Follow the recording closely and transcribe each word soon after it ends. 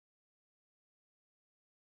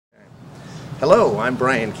Hello, I'm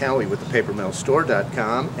Brian Cowie with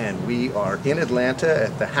thepapermillstore.com, and we are in Atlanta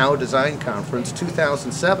at the How Design Conference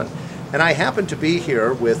 2007. And I happen to be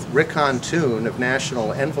here with Rick Huntoon of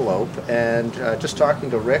National Envelope, and just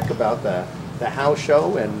talking to Rick about the How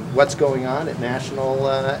show and what's going on at National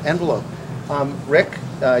Envelope. Rick,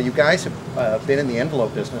 you guys have been in the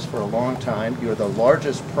envelope business for a long time. You're the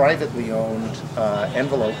largest privately owned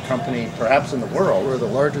envelope company perhaps in the world. We're the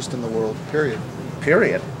largest in the world, period.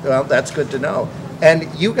 Period. Well, that's good to know. And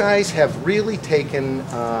you guys have really taken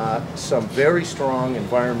some very strong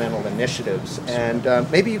environmental initiatives, and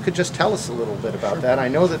maybe you could just tell us a little bit about that. I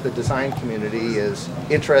know that the design community is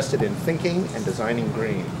interested in thinking and designing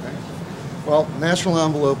green. Well, National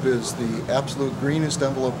Envelope is the absolute greenest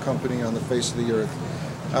envelope company on the face of the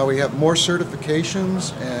earth. We have more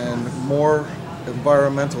certifications and more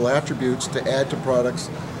environmental attributes to add to products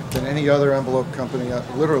than any other envelope company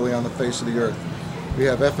literally on the face of the earth. We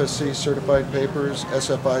have FSC certified papers,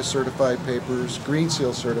 SFI certified papers, Green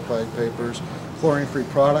Seal certified papers, Chlorine-Free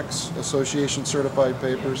Products Association certified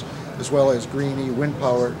papers, as well as Green E Wind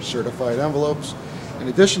Power certified envelopes. In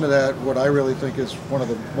addition to that, what I really think is one of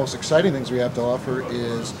the most exciting things we have to offer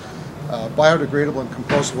is biodegradable and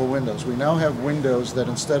compostable windows. We now have windows that,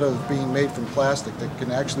 instead of being made from plastic, that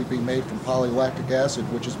can actually be made from polylactic acid,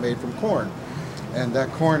 which is made from corn. And that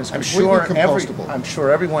corn is completely compostable. I'm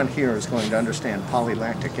sure everyone here is going to understand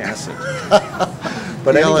polylactic acid.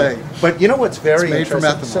 But anyway, but you know what's very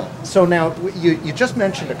interesting? So now, you just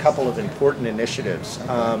mentioned a couple of important initiatives.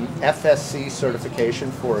 FSC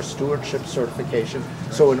certification for a stewardship certification.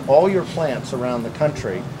 So in all your plants around the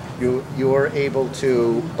country, you're able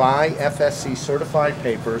to buy FSC certified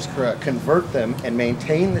papers, convert them, and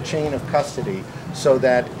maintain the chain of custody so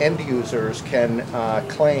that end users can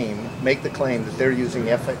make the claim that they're using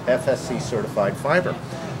FSC certified fiber.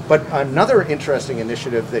 But another interesting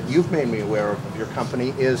initiative that you've made me aware of your company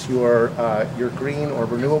is your green or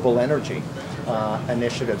renewable energy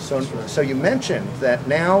initiative. So you mentioned that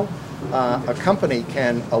now a company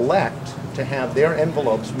can elect to have their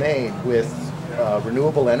envelopes made with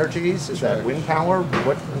renewable energies. Is that wind power?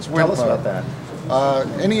 Tell us about that.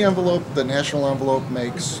 Any envelope that National Envelope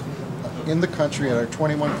makes in the country at our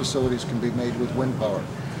 21 facilities can be made with wind power.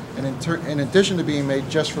 And in addition to being made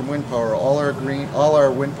just from wind power, all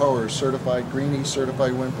our wind power is certified, Green E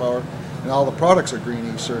certified wind power, and all the products are Green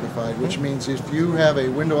E certified, which means if you have a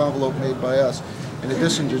window envelope made by us, in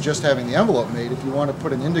addition to just having the envelope made, if you want to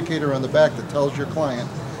put an indicator on the back that tells your client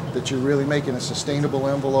that you're really making a sustainable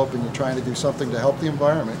envelope and you're trying to do something to help the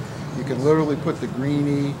environment, you can literally put the Green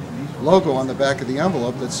E logo on the back of the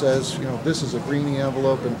envelope that says, you know, this is a Green E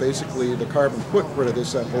envelope, and basically the carbon footprint of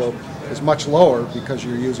this envelope is much lower because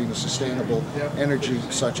you're using a sustainable energy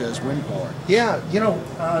such as wind power. Yeah, you know,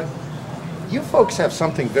 you folks have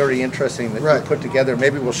something very interesting that you put together.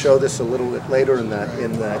 Maybe we'll show this a little bit later in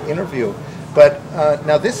the interview. But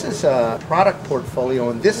now this is a product portfolio,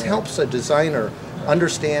 and this helps a designer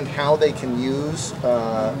understand how they can use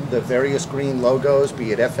the various green logos,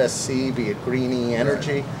 be it FSC, be it Green E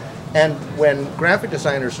Energy. And when graphic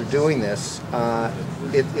designers are doing this,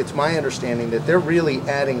 it's my understanding that they're really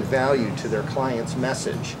adding value to their client's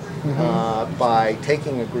message by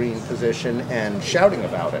taking a green position and shouting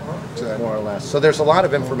about it, more or less. So there's a lot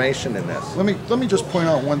of information in this. Let me just point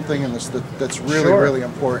out one thing in this that's really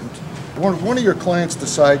important. One of your clients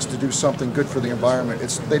decides to do something good for the environment.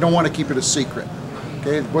 They don't want to keep it a secret.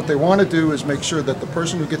 Okay, what they want to do is make sure that the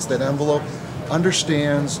person who gets that envelope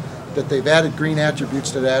understands that they've added green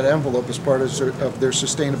attributes to that envelope as part of their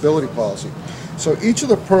sustainability policy. So each of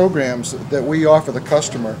the programs that we offer the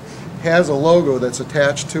customer has a logo that's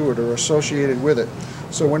attached to it or associated with it.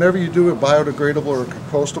 So whenever you do a biodegradable or a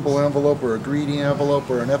compostable envelope or a Green E envelope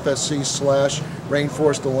or an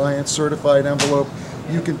FSC/Rainforest Alliance certified envelope,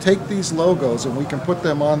 you can take these logos and we can put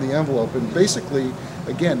them on the envelope. And basically,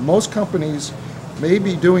 again, most companies may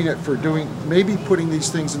be maybe putting these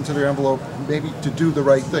things into their envelope, maybe to do the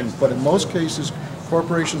right thing. But in most cases,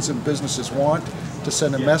 corporations and businesses want to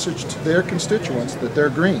send a message to their constituents that they're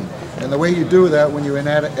green. And the way you do that when you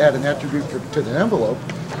add an attribute to the envelope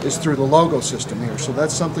is through the logo system here. So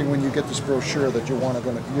that's something when you get this brochure that you're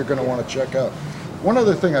going to want to check out. One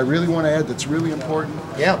other thing I really want to add that's really important.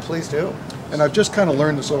 Yeah, please do. And I've just kind of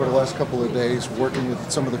learned this over the last couple of days working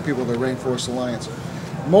with some of the people at the Rainforest Alliance.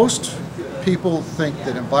 Most people think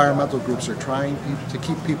that environmental groups are trying to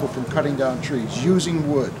keep people from cutting down trees, using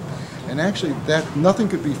wood. And actually, nothing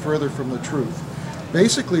could be further from the truth.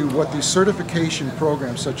 Basically, what these certification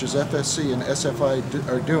programs such as FSC and SFI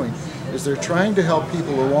are doing is they're trying to help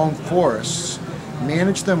people along forests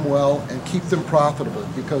manage them well, and keep them profitable.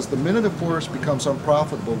 Because the minute a forest becomes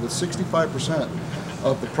unprofitable, with 65%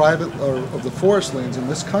 of the private or of the forest lands in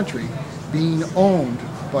this country being owned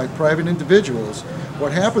by private individuals,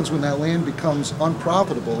 what happens when that land becomes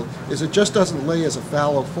unprofitable is it just doesn't lay as a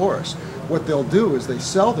fallow forest. What they'll do is they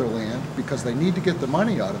sell their land because they need to get the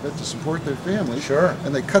money out of it to support their families. Sure.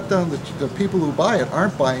 And they cut down the people who buy it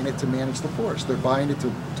aren't buying it to manage the forest. They're buying it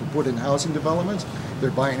to put in housing developments.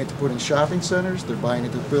 They're buying it to put in shopping centers. They're buying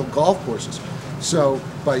it to build golf courses. So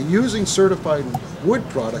by using certified wood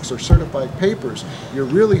products or certified papers, you're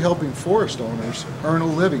really helping forest owners earn a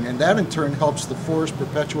living, and that in turn helps the forest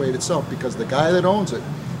perpetuate itself, because the guy that owns it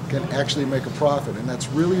can actually make a profit. And that's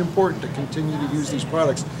really important, to continue to use these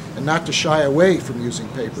products and not to shy away from using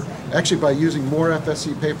paper. Actually, by using more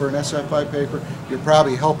FSC paper and SFI paper, you're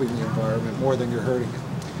probably helping the environment more than you're hurting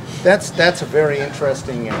it. That's a very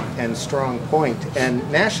interesting and strong point.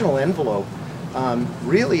 And National Envelope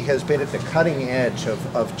really has been at the cutting edge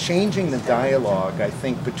of changing the dialogue, I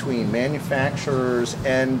think, between manufacturers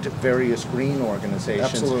and various green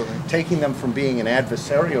organizations. Absolutely. Taking them from being an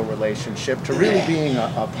adversarial relationship to really being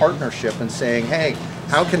a partnership and saying, hey,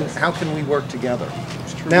 how can we work together?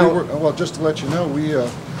 Now, well, just to let you know,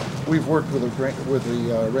 we've worked with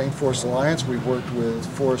the Rainforest Alliance. We've worked with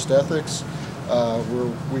Forest Ethics.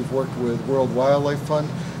 We've worked with World Wildlife Fund.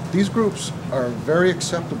 These groups are very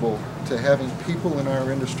acceptable to having people in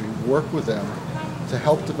our industry work with them to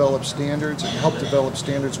help develop standards and help develop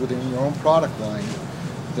standards within your own product line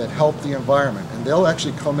that help the environment. And they'll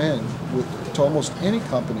actually come in to almost any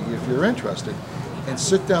company, if you're interested, and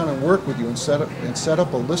sit down and work with you and set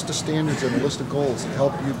up a list of standards and a list of goals that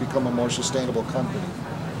help you become a more sustainable company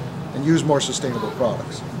and use more sustainable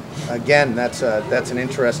products. Again, that's an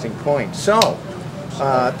interesting point. So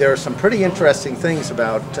there are some pretty interesting things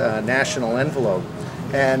about National Envelope.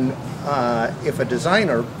 And if a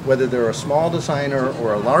designer, whether they're a small designer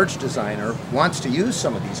or a large designer, wants to use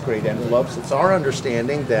some of these great envelopes, it's our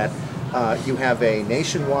understanding that you have a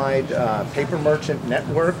nationwide paper merchant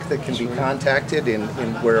network that can be contacted in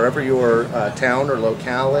wherever your town or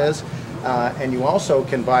locale is. And you also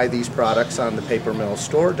can buy these products on the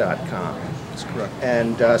papermillstore.com. That's correct.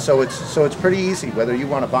 And so it's pretty easy. Whether you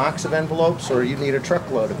want a box of envelopes or you need a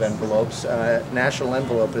truckload of envelopes, National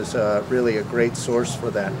Envelope is really a great source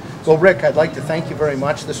for that. Well, Rick, I'd like to thank you very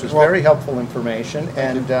much. This was very helpful information,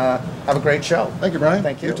 and have a great show. Thank you, Brian.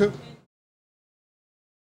 Thank you. You too.